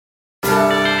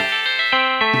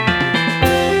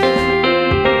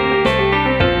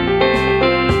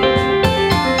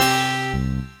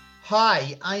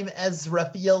I'm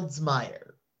Ezra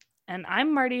Fieldsmeyer. And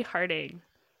I'm Marty Harding.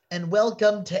 And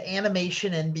welcome to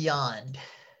Animation and Beyond.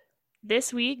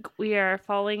 This week, we are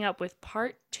following up with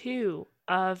part 2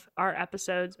 of our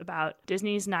episodes about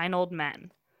Disney's 9 Old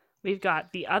Men. We've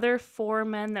got the other 4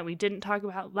 men that we didn't talk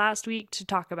about last week to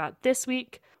talk about this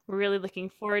week. We're really looking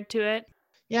forward to it.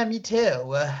 Yeah, me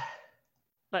too.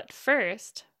 But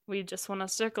first, we just want to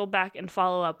circle back and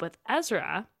follow up with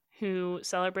Ezra, who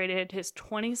celebrated his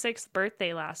 26th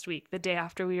birthday last week, the day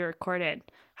after we recorded.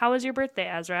 How was your birthday,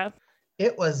 Ezra?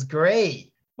 It was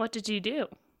great. What did you do?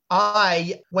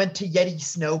 I went to Yeti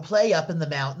Snow Play up in the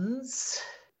mountains.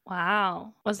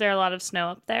 Wow. Was there a lot of snow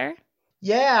up there?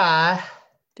 Yeah.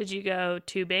 Did you go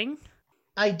tubing?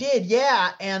 I did,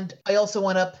 yeah. And I also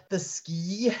went up the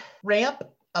ski ramp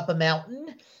up a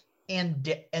mountain and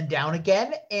down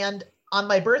again. And on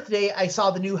my birthday, I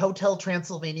saw the new Hotel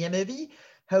Transylvania movie,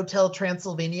 Hotel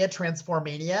Transylvania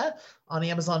Transformania, on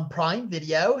Amazon Prime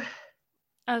Video.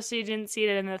 Oh, so you didn't see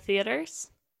it in the theaters?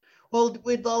 Well,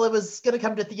 it was going to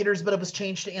come to theaters, but it was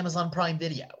changed to Amazon Prime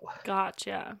Video.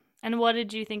 Gotcha. And what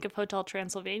did you think of Hotel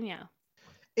Transylvania?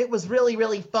 It was really,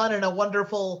 really fun and a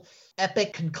wonderful,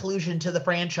 epic conclusion to the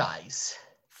franchise.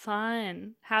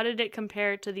 Fun. How did it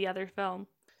compare to the other film?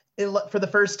 For the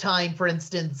first time, for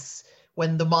instance,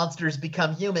 when the monsters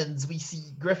become humans, we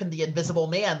see Griffin the Invisible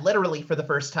Man literally for the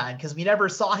first time, because we never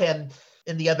saw him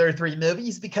in the other 3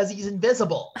 movies because he's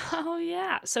invisible. Oh,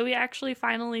 yeah. So we actually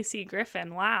finally see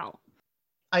Griffin. Wow.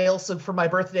 I also, for my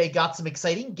birthday, got some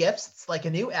exciting gifts, like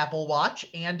a new Apple Watch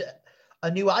and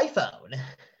a new iPhone.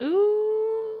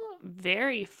 Ooh,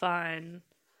 very fun.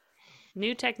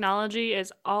 New technology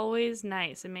is always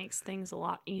nice. It makes things a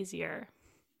lot easier.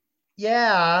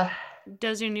 Yeah.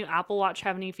 Does your new Apple Watch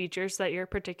have any features that you're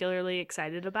particularly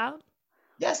excited about?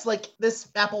 Yes, like this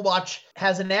Apple Watch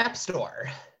has an app store.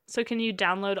 So can you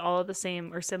download all of the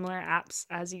same or similar apps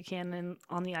as you can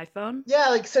on the iPhone? Yeah,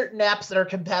 like certain apps that are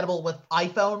compatible with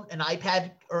iPhone and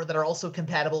iPad, or that are also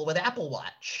compatible with Apple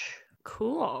Watch.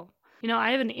 Cool. You know,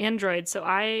 I have an Android, so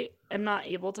I am not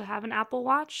able to have an Apple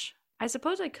Watch. I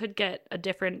suppose I could get a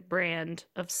different brand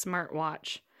of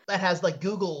smartwatch. That has like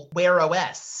Google Wear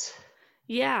OS.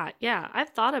 Yeah,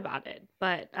 I've thought about it,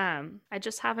 but I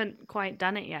just haven't quite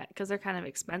done it yet because they're kind of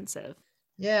expensive.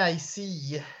 Yeah, I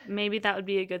see. Maybe that would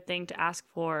be a good thing to ask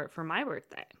for my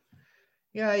birthday.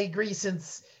 Yeah, I agree,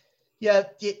 since you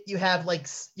have like,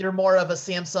 you're more of a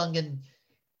Samsung and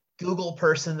Google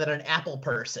person than an Apple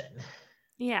person.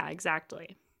 Yeah,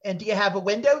 exactly. And do you have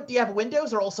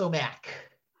Windows or also Mac?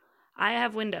 I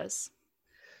have Windows.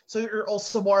 So you're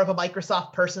also more of a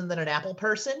Microsoft person than an Apple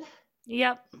person?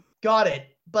 Yep. Got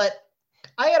it. But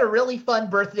I had a really fun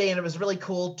birthday and it was really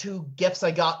cool. 2 gifts I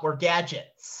got were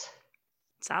gadgets.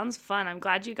 Sounds fun. I'm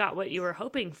glad you got what you were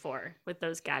hoping for with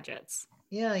those gadgets.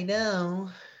 Yeah, I know.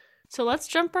 So let's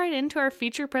jump right into our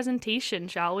feature presentation,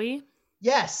 shall we?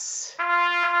 Yes.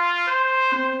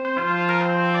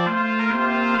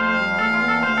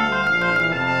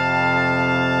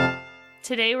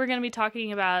 Today we're going to be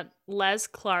talking about Les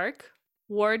Clark,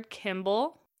 Ward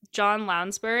Kimball, John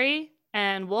Lounsbury,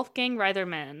 and Wolfgang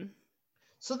Reitherman.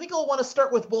 So I think I'll want to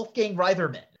start with Wolfgang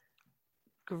Reitherman.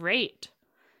 Great.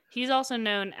 He's also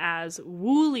known as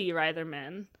Wooly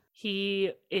Reitherman.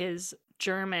 He is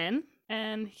German,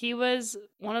 and he was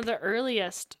one of the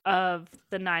earliest of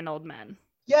the 9 Old Men.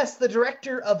 Yes, the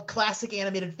director of classic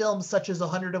animated films such as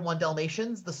 101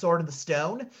 Dalmatians, The Sword and the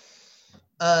Stone,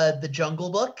 The Jungle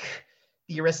Book,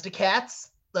 The Aristocats,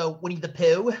 the Winnie the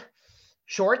Pooh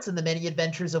shorts, and The Many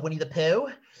Adventures of Winnie the Pooh,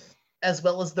 as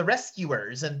well as The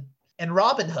Rescuers and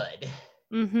Robin Hood.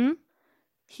 Mm-hmm.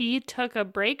 He took a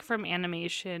break from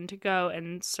animation to go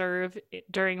and serve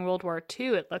during World War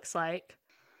II, it looks like,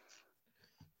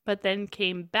 but then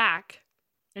came back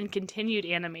and continued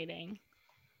animating.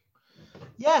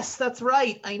 Yes, that's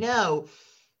right. I know.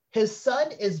 His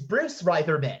son is Bruce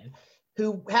Reitherman,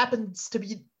 who happens to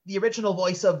be the original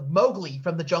voice of Mowgli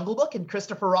from The Jungle Book and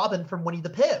Christopher Robin from Winnie the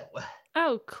Pooh.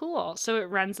 Oh, cool. So it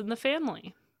runs in the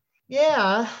family.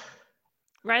 Yeah.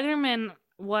 Reitherman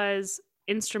was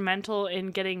instrumental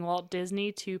in getting Walt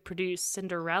Disney to produce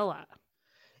Cinderella.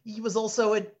 He was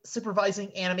also a supervising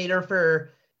animator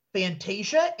for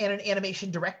Fantasia and an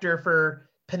animation director for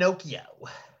Pinocchio.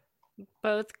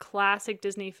 Both classic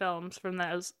Disney films from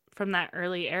that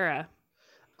early era.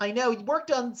 I know. He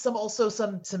worked on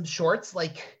some shorts,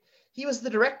 like he was the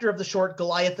director of the short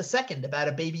Goliath II about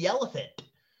a baby elephant.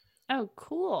 Oh,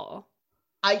 cool.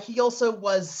 He also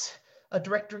was a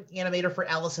director and animator for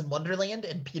Alice in Wonderland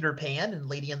and Peter Pan and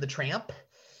Lady and the Tramp.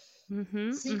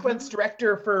 Sequence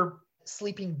director for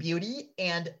Sleeping Beauty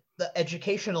and the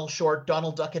educational short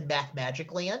Donald Duck and Math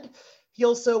Magic Land. He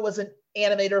also was an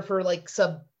animator for like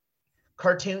some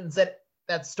cartoons that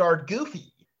starred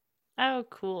Goofy. Oh,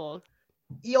 cool.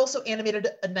 He also animated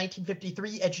a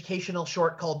 1953 educational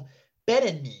short called Ben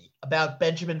and Me about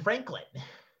Benjamin Franklin.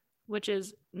 Which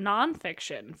is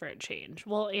nonfiction for a change.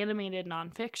 Well, animated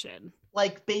nonfiction.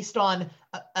 Like based on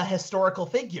a historical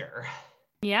figure.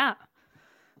 Yeah.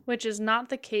 Which is not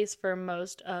the case for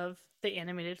most of the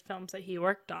animated films that he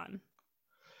worked on.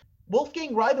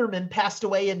 Wolfgang Reitherman passed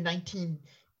away in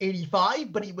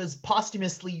 1985, but he was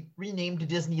posthumously renamed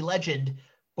Disney Legend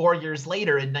 4 years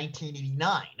later in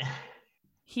 1989.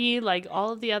 He, like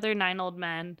all of the other Nine Old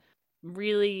Men,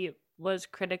 really was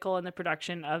critical in the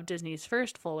production of Disney's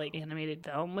first fully animated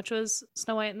film, which was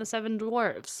Snow White and the Seven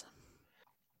Dwarfs.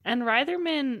 And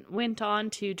Reitherman went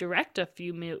on to direct a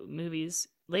few movies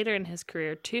later in his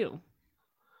career, too.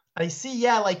 I see,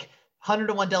 yeah, like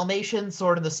 101 Dalmatians,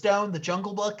 Sword in the Stone, The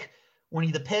Jungle Book,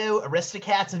 Winnie the Pooh,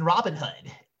 Aristocats, and Robin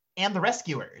Hood, and The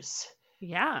Rescuers.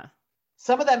 Yeah.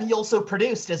 Some of them he also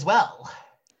produced as well.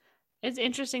 It's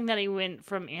interesting that he went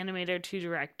from animator to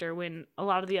director when a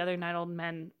lot of the other Nine Old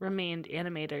Men remained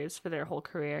animators for their whole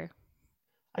career.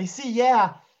 I see,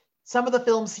 yeah. Some of the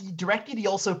films he directed, he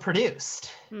also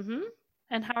produced. Mm-hmm.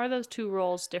 And how are those two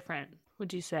roles different,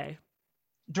 would you say?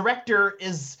 Director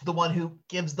is the one who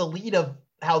gives the lead of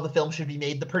how the film should be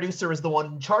made. The producer is the one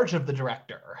in charge of the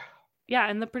director. Yeah,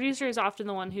 and the producer is often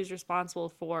the one who's responsible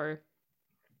for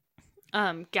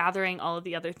gathering all of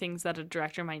the other things that a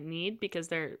director might need because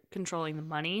they're controlling the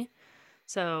money.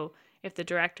 So if the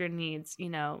director needs,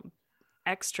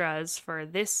 extras for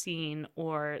this scene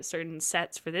or certain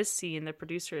sets for this scene, the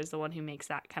producer is the one who makes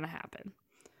that kind of happen.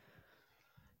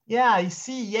 Yeah, I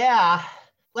see, yeah.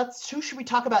 Who should we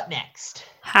talk about next?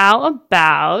 How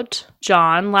about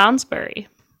John Lounsbury?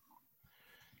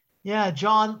 Yeah,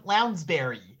 John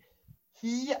Lounsbury.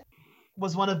 He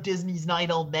was one of Disney's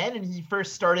Nine Old Men, and he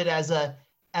first started as an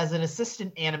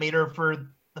assistant animator for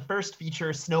the first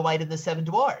feature, Snow White and the Seven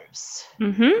Dwarfs.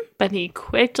 Mm-hmm. But he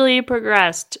quickly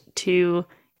progressed to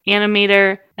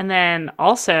animator and then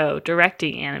also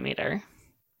directing animator.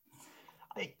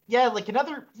 He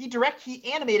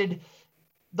animated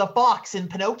the fox in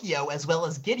Pinocchio as well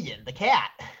as Gideon, the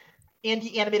cat. And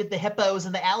he animated the hippos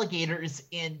and the alligators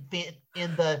in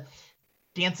the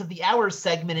Dance of the Hours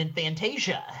segment in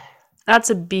Fantasia. That's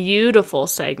a beautiful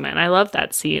segment. I love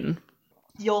that scene.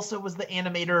 He also was the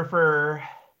animator for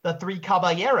the Three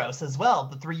Caballeros as well.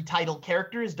 The three title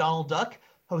characters, Donald Duck,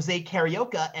 Jose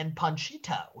Carioca, and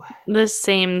Panchito. The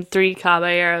same Three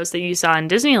Caballeros that you saw in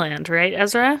Disneyland, right,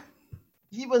 Ezra?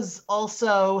 He was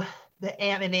also an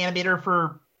animator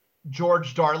for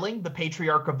George Darling, the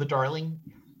patriarch of the Darling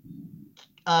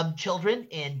children,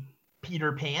 and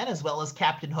Peter Pan, as well as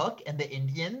Captain Hook and the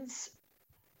Indians.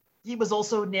 He was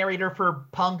also narrator for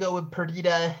Pongo and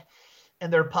Perdita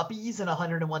and their puppies in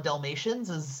 101 Dalmatians,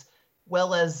 as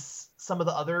well as some of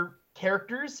the other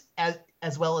characters,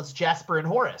 as well as Jasper and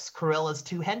Horace, Cruella's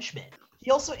two henchmen. He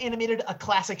also animated a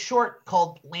classic short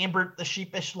called Lambert the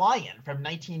Sheepish Lion from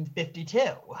 1952.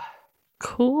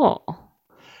 Cool.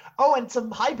 Oh, and some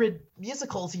hybrid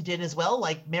musicals he did as well,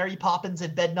 like Mary Poppins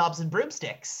and Bedknobs and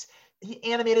Broomsticks. He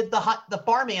animated the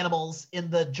farm animals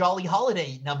in the Jolly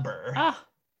Holiday number. Ah,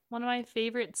 one of my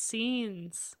favorite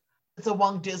scenes. It's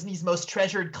among Disney's most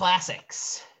treasured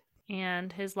classics.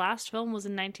 And his last film was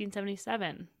in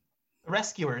 1977. The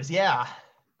Rescuers, yeah.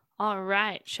 All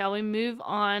right, shall we move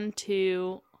on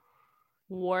to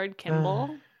Ward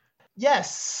Kimball?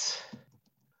 Yes.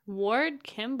 Ward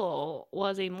Kimball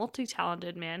was a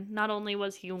multi-talented man. Not only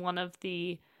was he one of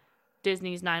the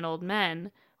Disney's Nine Old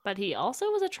Men, but he also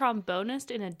was a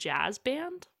trombonist in a jazz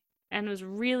band and was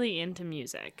really into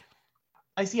music.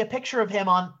 I see a picture of him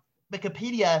on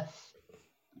Wikipedia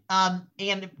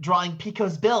and drawing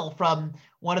Pico's Bill from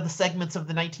one of the segments of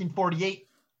the 1948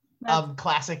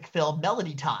 classic film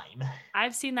Melody Time.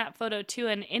 I've seen that photo too,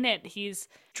 and in it he's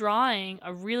drawing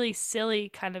a really silly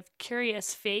kind of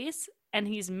curious face, and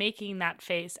he's making that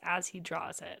face as he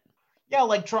draws it. Yeah,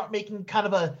 like making kind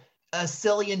of a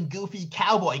silly and goofy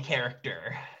cowboy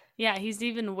character. Yeah, he's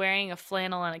even wearing a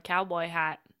flannel and a cowboy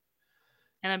hat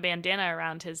and a bandana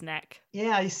around his neck.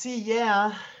 Yeah, I see,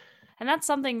 yeah. And that's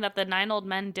something that the Nine Old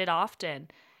Men did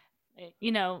often.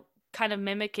 Kind of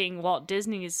mimicking Walt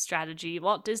Disney's strategy.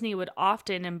 Walt Disney would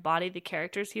often embody the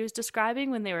characters he was describing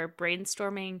when they were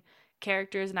brainstorming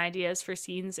characters and ideas for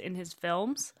scenes in his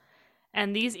films.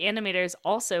 And these animators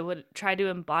also would try to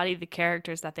embody the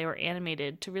characters that they were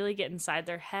animated to really get inside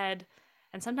their head.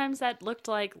 And sometimes that looked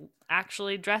like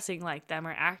actually dressing like them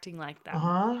or acting like them.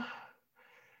 Uh-huh.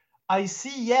 I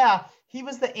see, yeah. He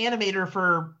was the animator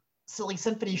for Silly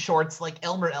Symphony shorts like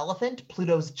Elmer Elephant,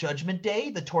 Pluto's Judgment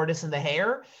Day, The Tortoise and the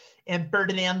Hare, and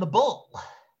Ferdinand the Bull.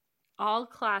 All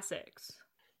classics.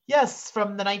 Yes,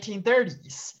 from the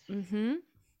 1930s. Mm-hmm.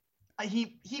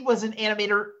 He was an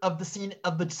animator of the scene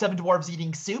of the Seven Dwarves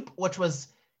eating soup, which was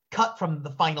cut from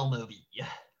the final movie.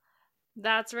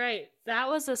 That's right. That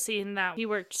was a scene that he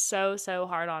worked so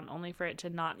hard on, only for it to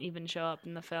not even show up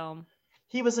in the film.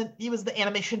 He was the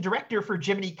animation director for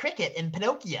Jiminy Cricket in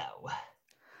Pinocchio.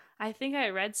 I think I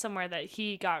read somewhere that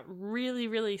he got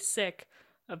really sick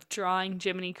of drawing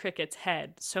Jiminy Cricket's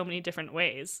head so many different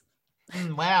ways.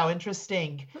 Wow,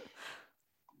 interesting.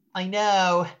 I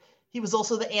know. He was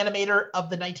also the animator of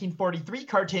the 1943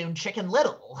 cartoon Chicken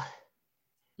Little.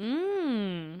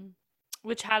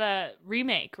 Which had a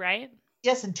remake, right?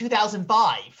 Yes, in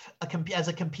 2005, as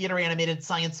a computer-animated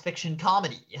science fiction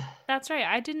comedy. That's right.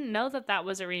 I didn't know that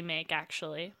was a remake,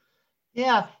 actually.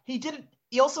 Yeah, he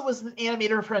also was an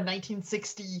animator for a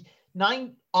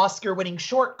 1969 Oscar-winning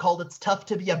short called It's Tough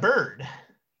to Be a Bird.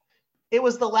 It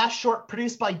was the last short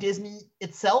produced by Disney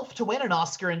itself to win an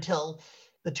Oscar until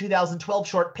the 2012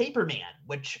 short Paperman,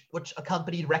 which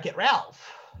accompanied Wreck-It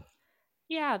Ralph.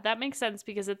 Yeah, that makes sense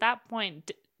because at that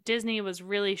point, Disney was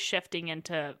really shifting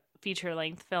into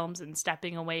feature-length films and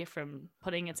stepping away from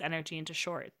putting its energy into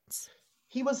shorts.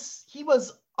 He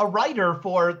was a writer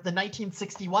for the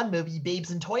 1961 movie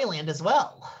Babes in Toyland as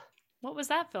well. What was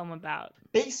that film about?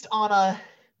 Based on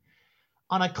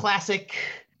a classic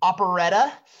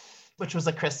operetta, which was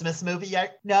a Christmas movie,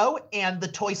 and the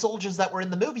toy soldiers that were in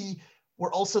the movie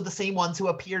were also the same ones who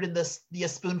appeared in the A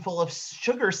Spoonful of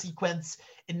Sugar sequence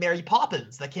in Mary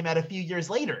Poppins that came out a few years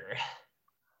later.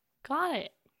 Got it.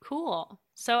 Cool.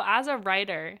 So as a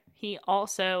writer, he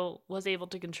also was able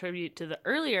to contribute to the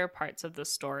earlier parts of the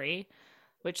story,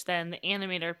 which then the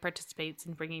animator participates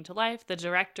in bringing to life, the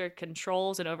director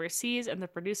controls and oversees, and the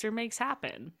producer makes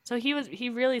happen. So he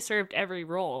really served every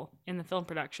role in the film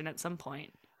production at some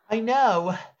point. I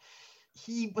know.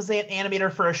 He was an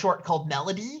animator for a short called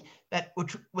Melody,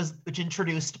 which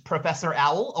introduced Professor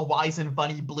Owl, a wise and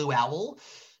funny blue owl,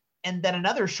 and then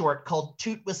another short called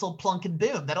Toot Whistle Plunk and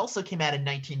Boom that also came out in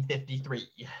 1953.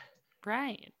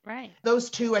 Right. Those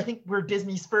two, I think, were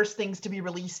Disney's first things to be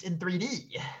released in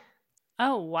 3D.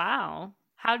 Oh, wow.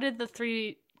 How did the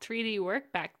 3D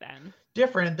work back then?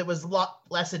 Different. That was a lot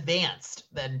less advanced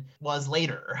than was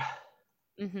later.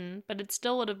 Mm-hmm. But it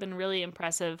still would have been really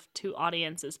impressive to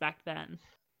audiences back then.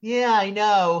 Yeah, I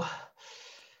know.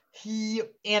 He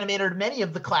animated many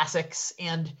of the classics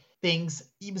and things.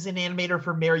 He was an animator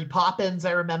for Mary Poppins,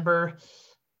 I remember.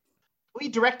 He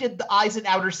directed the Eyes in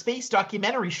Outer Space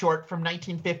documentary short from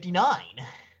 1959.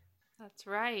 That's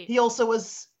right. He also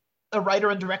was a writer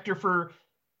and director for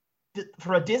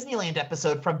a Disneyland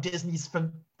episode from Disney's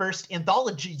first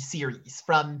anthology series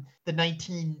from the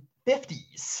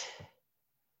 1950s.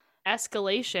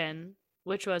 Escalation,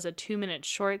 which was a 2-minute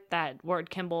short that Ward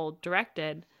Kimball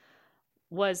directed,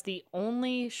 was the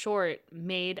only short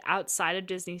made outside of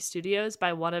Disney Studios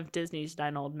by one of Disney's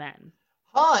 9 old men.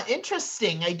 Huh,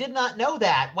 interesting. I did not know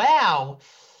that. Wow.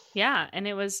 Yeah, and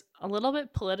it was a little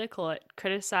bit political. It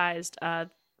criticized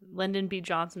Lyndon B.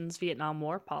 Johnson's Vietnam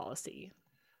War policy.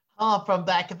 From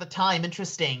back at the time.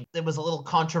 Interesting. It was a little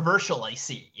controversial, I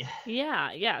see.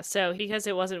 Yeah. So because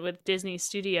it wasn't with Disney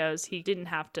Studios, he didn't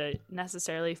have to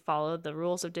necessarily follow the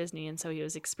rules of Disney, and so he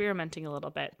was experimenting a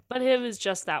little bit. But it was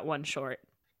just that one short.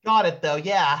 Got it, though,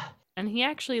 yeah. And he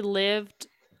actually lived,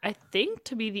 I think,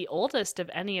 to be the oldest of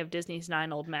any of Disney's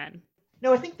 9 old men.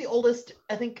 No, I think the oldest,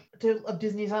 of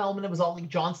Disney's 9 old men was Ollie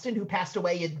Johnston, who passed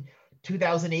away in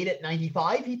 2008 at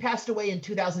 95. He passed away in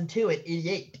 2002 at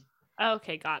 88.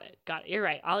 Okay, got it. You're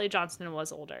right. Ollie Johnston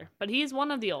was older, but he's one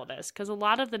of the oldest because a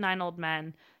lot of the 9 old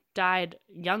men died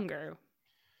younger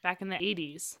back in the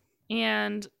 80s.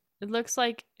 And it looks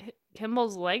like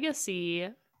Kimball's legacy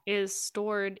is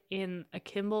stored in a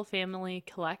Kimball family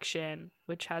collection,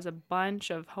 which has a bunch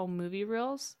of home movie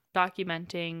reels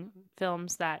documenting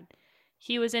films that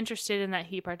he was interested in, that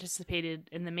he participated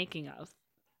in the making of.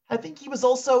 I think he was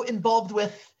also involved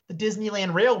with the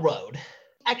Disneyland Railroad.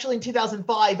 Actually, in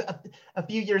 2005, a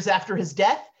few years after his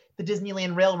death, the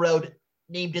Disneyland Railroad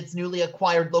named its newly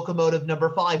acquired locomotive number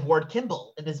 5 Ward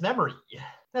Kimball in his memory.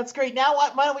 That's great. Now,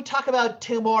 why don't we talk about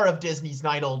 2 more of Disney's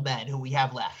 9 old men who we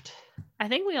have left? I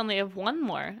think we only have one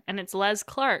more, and it's Les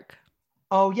Clark.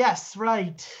 Oh, yes,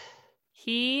 right.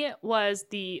 He was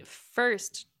the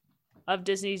first of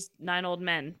Disney's 9 old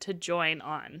men to join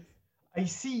on. I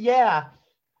see, yeah.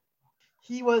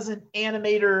 He was an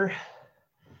animator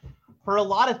for a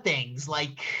lot of things,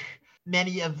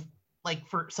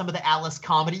 for some of the Alice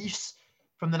comedies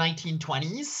from the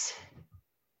 1920s.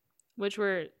 Which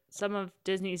were some of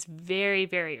Disney's very,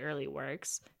 very early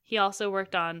works. He also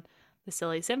worked on the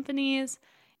Silly Symphonies.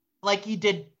 Like he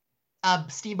did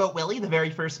Steamboat Willie, the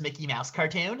very first Mickey Mouse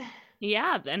cartoon.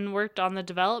 Yeah, and worked on the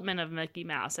development of Mickey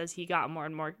Mouse as he got more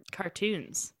and more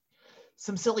cartoons.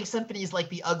 Some silly symphonies like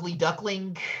The Ugly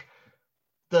Duckling,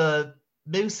 The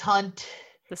Moose Hunt,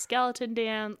 The Skeleton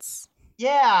Dance.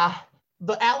 Yeah,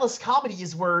 the Alice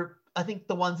comedies were, I think,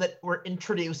 the ones that were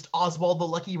introduced Oswald the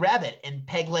Lucky Rabbit and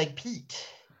Pegleg Pete.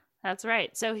 That's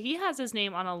right. So he has his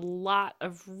name on a lot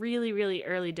of really, really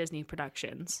early Disney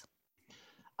productions.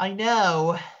 I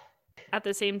know. At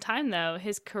the same time, though,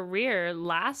 his career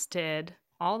lasted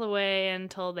all the way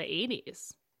until the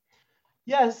 80s.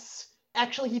 Yes.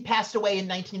 Actually, he passed away in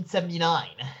 1979.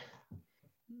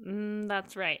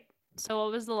 That's right. So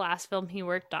what was the last film he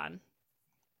worked on?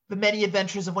 The Many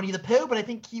Adventures of Winnie the Pooh, but I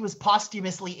think he was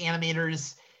posthumously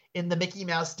animators in the Mickey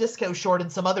Mouse Disco short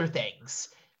and some other things.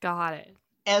 Got it.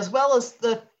 As well as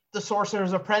the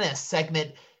Sorcerer's Apprentice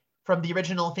segment from the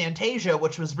original Fantasia,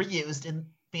 which was reused in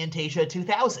Fantasia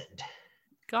 2000.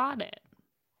 Got it.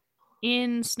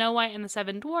 In Snow White and the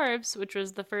Seven Dwarfs, which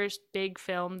was the first big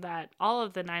film that all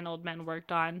of the Nine Old Men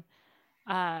worked on,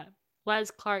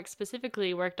 Les Clark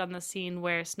specifically worked on the scene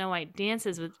where Snow White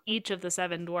dances with each of the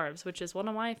seven dwarves, which is one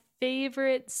of my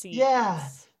favorite scenes. Yeah,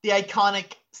 the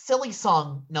iconic Silly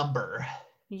Song number.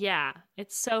 Yeah,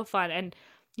 it's so fun. And,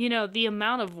 you know, the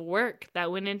amount of work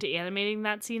that went into animating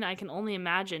that scene, I can only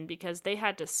imagine, because they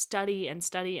had to study and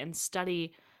study and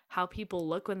study how people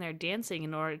look when they're dancing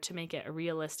in order to make it a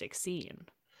realistic scene.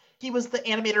 He was the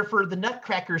animator for the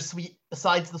Nutcracker Suite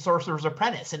besides the Sorcerer's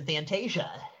Apprentice in Fantasia.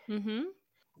 Mm-hmm.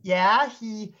 Yeah,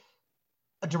 he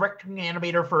a director and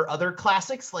animator for other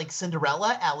classics like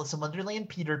Cinderella, Alice in Wonderland,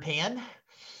 Peter Pan,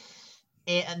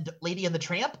 and Lady and the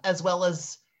Tramp, as well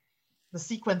as the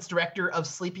sequence director of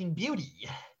Sleeping Beauty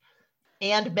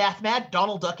and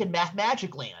Donald Duck in Math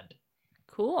Magic Land.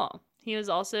 Cool. He was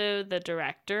also the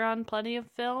director on plenty of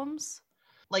films.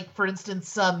 Like, for instance,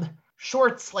 some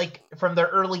shorts like from their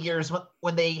early years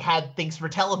when they had things for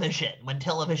television, when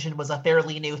television was a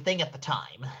fairly new thing at the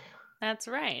time. That's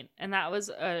right. And that was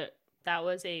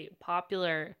a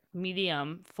popular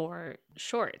medium for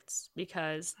shorts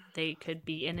because they could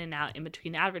be in and out in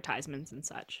between advertisements and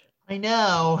such. I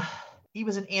know. He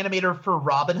was an animator for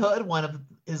Robin Hood, one of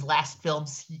his last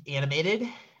films he animated.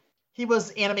 He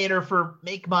was animator for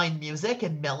Make Mine Music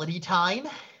and Melody Time,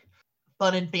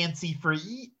 Fun and Fancy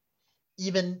Free,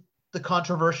 even the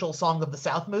controversial Song of the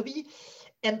South movie,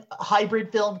 and a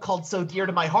hybrid film called So Dear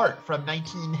to My Heart from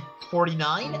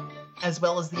 1949, as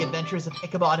well as The Adventures of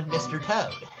Ichabod and Mr.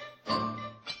 Toad.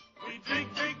 We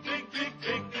dig, dig, dig, dig,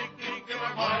 dig, dig, dig in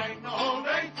our mine the whole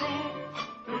day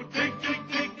through. To dig, dig,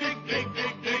 dig, dig, dig,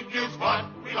 dig, dig is what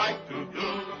we like to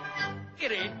do.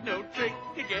 It ain't no trick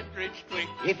to get rich quick.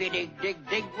 If you dig, dig,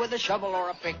 dig with a shovel or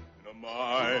a pick. In a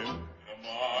mine, in a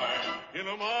mine, in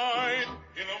a mine,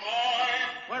 in a mine,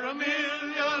 where a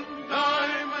million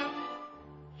diamonds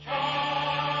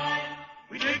shine.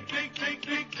 We dig, dig, dig,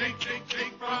 dig, dig, dig,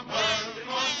 dig from early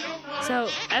morning to night. So,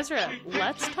 Ezra,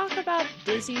 let's talk about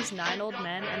Disney's Nine Old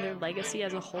Men and their legacy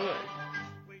as a whole.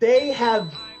 They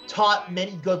have taught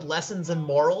many good lessons and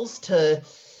morals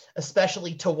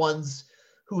especially to ones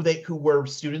who were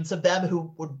students of them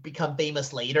who would become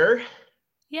famous later.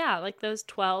 Yeah, like those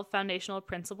 12 foundational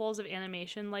principles of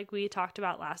animation like we talked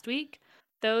about last week.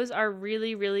 Those are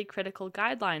really, really critical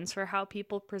guidelines for how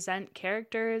people present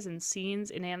characters and scenes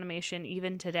in animation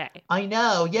even today. I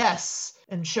know, yes.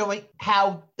 And showing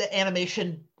how the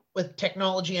animation with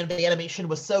technology and the animation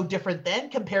was so different then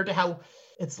compared to how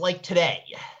it's like today.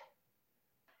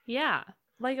 Yeah.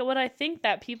 Like what I think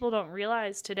that people don't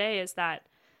realize today is that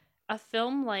a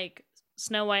film like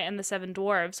Snow White and the Seven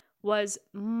Dwarfs was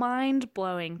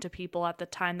mind-blowing to people at the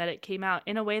time that it came out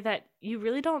in a way that you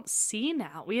really don't see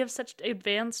now. We have such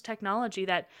advanced technology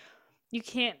that you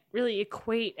can't really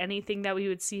equate anything that we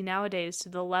would see nowadays to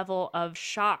the level of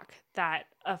shock that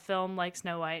a film like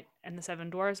Snow White and the Seven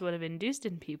Dwarfs would have induced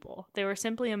in people. They were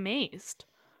simply amazed.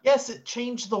 Yes, it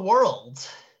changed the world.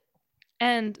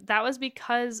 And that was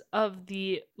because of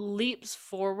the leaps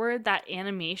forward that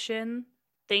animation,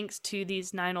 thanks to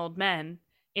these nine old men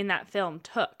in that film,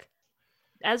 took.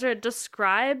 Ezra,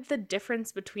 describe the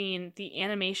difference between the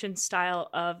animation style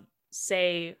of,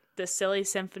 say, the Silly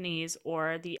Symphonies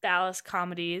or the Alice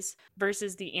comedies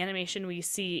versus the animation we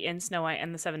see in Snow White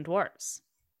and the Seven Dwarfs.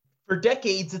 For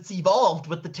decades, it's evolved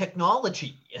with the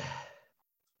technology.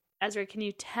 Ezra, can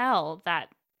you tell that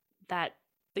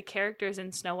the characters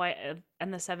in Snow White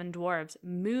and the Seven Dwarfs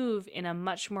move in a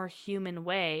much more human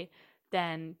way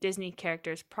than Disney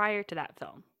characters prior to that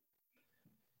film.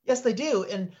 Yes, they do.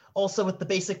 And also with the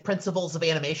basic principles of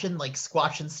animation, like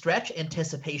squash and stretch,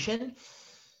 anticipation,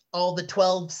 all the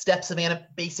 12 steps of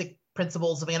basic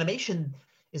principles of animation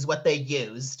is what they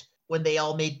used when they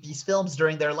all made these films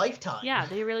during their lifetime. Yeah,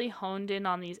 they really honed in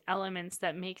on these elements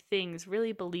that make things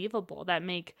really believable, that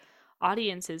make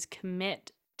audiences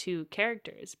commit to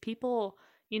characters. People,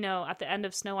 at the end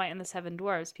of Snow White and the Seven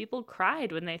Dwarfs, people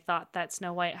cried when they thought that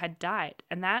Snow White had died.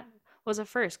 And that was a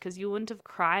first, because you wouldn't have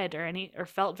cried or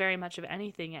felt very much of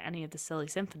anything at any of the silly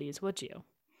symphonies, would you?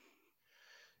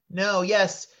 No,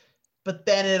 yes. But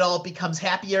then it all becomes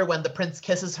happier when the prince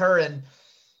kisses her and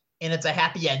it's a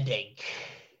happy ending.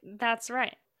 That's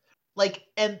right.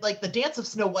 The dance of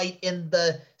Snow White in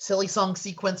the silly song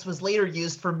sequence was later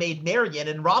used for Maid Marian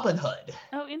and Robin Hood.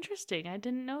 Oh, interesting. I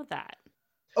didn't know that.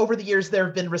 Over the years, there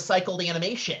have been recycled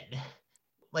animation.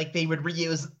 Like, they would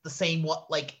reuse the same,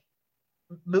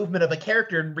 movement of a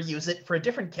character and reuse it for a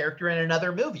different character in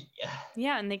another movie.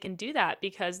 Yeah, and they can do that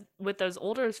because with those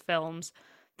older films,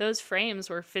 those frames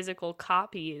were physical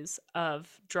copies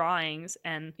of drawings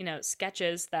and,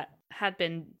 sketches that had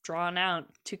been drawn out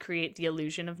to create the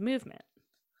illusion of movement.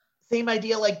 Same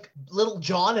idea, like Little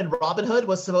John in Robin Hood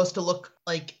was supposed to look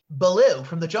like Baloo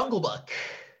from the Jungle Book.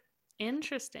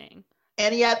 Interesting.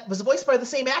 And he was voiced by the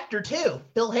same actor, too,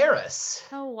 Phil Harris.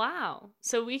 Oh, wow.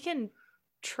 So we can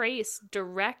trace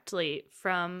directly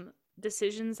from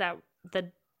decisions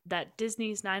that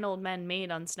Disney's Nine Old Men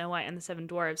made on Snow White and the Seven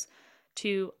Dwarfs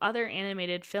to other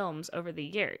animated films over the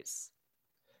years.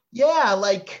 Yeah,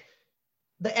 like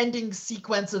the ending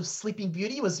sequence of Sleeping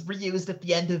Beauty was reused at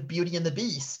the end of Beauty and the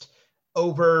Beast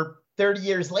over 30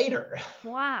 years later.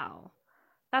 Wow.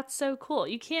 That's so cool.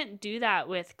 You can't do that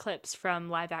with clips from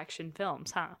live action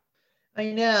films, huh?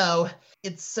 I know.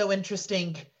 It's so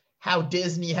interesting how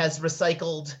Disney has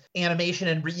recycled animation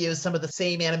and reused some of the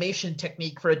same animation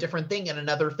technique for a different thing in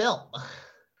another film.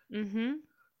 Mm-hmm.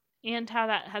 And how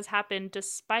that has happened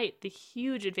despite the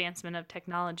huge advancement of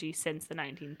technology since the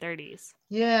 1930s.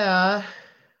 Yeah.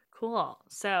 Cool.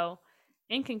 So,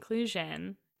 in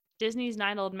conclusion, Disney's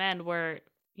Nine Old Men were,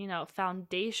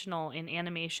 foundational in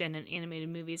animation and animated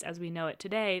movies as we know it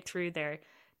today through their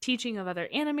teaching of other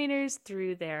animators,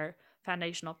 through their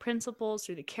foundational principles,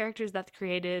 through the characters that they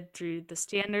created, through the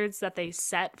standards that they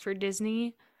set for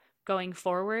Disney going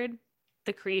forward,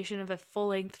 the creation of a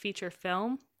full-length feature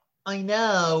film. I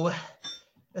know.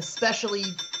 Especially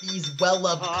these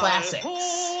well-loved classics.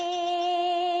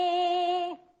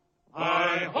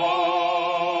 Hi-ho!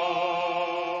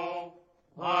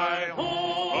 Hi-ho!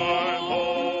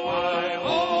 Hi-ho!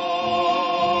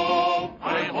 Hi-ho!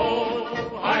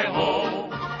 Hi-ho! Hi-ho!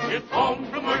 It's home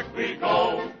from work we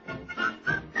go.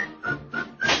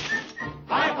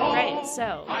 Hi-ho! Right,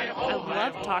 so I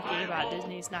love talking about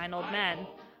Disney's Nine Old Men.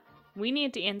 We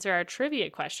need to answer our trivia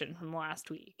question from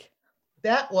last week.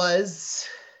 That was,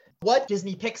 what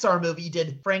Disney Pixar movie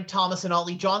did Frank Thomas and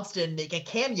Ollie Johnston make a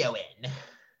cameo in?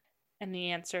 And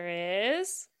the answer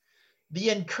is... The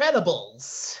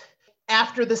Incredibles.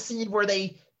 After the scene where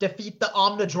they defeat the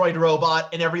Omnidroid robot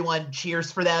and everyone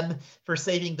cheers for them for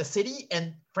saving the city,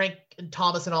 and Frank and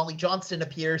Thomas and Ollie Johnston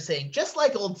appear saying, just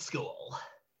like old school.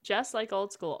 Just like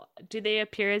old school. Do they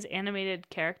appear as animated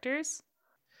characters?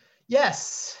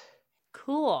 Yes.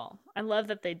 Cool. I love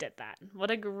that they did that.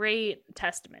 What a great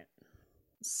testament.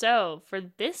 So, for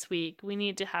this week, we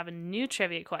need to have a new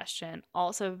trivia question,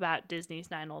 also about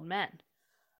Disney's Nine Old Men.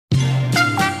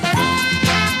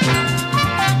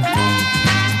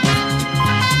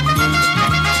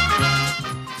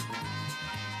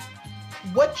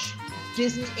 Which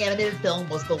Disney animated film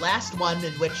was the last one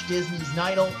in which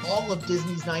all of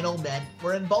Disney's Nine Old Men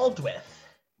were involved with?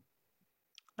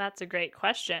 That's a great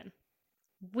question.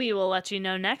 We will let you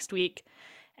know next week.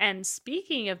 And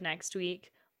speaking of next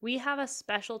week, we have a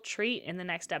special treat in the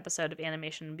next episode of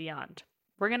Animation and Beyond.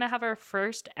 We're going to have our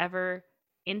first ever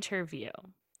interview.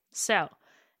 So,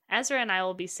 Ezra and I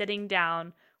will be sitting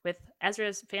down with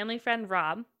Ezra's family friend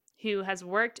Rob, who has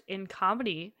worked in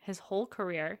comedy his whole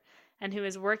career and who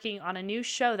is working on a new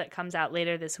show that comes out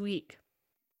later this week.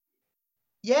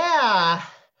 Yeah,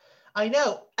 I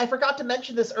know. I forgot to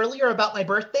mention this earlier about my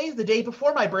birthday. The day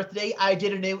before my birthday, I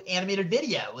did a new animated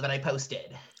video that I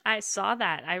posted. I saw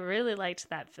that. I really liked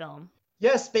that film.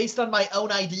 Yes, based on my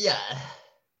own idea.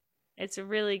 It's a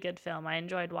really good film. I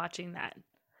enjoyed watching that.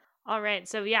 All right,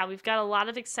 so yeah, we've got a lot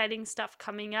of exciting stuff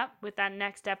coming up with that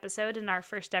next episode in our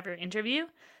first ever interview.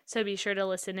 So be sure to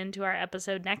listen into our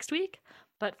episode next week.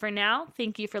 But for now,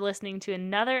 thank you for listening to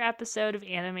another episode of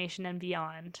Animation and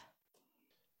Beyond.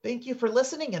 Thank you for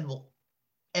listening, and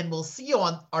and we'll see you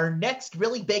on our next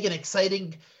really big and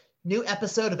exciting new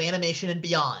episode of Animation and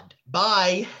Beyond.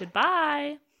 Bye!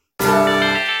 Goodbye.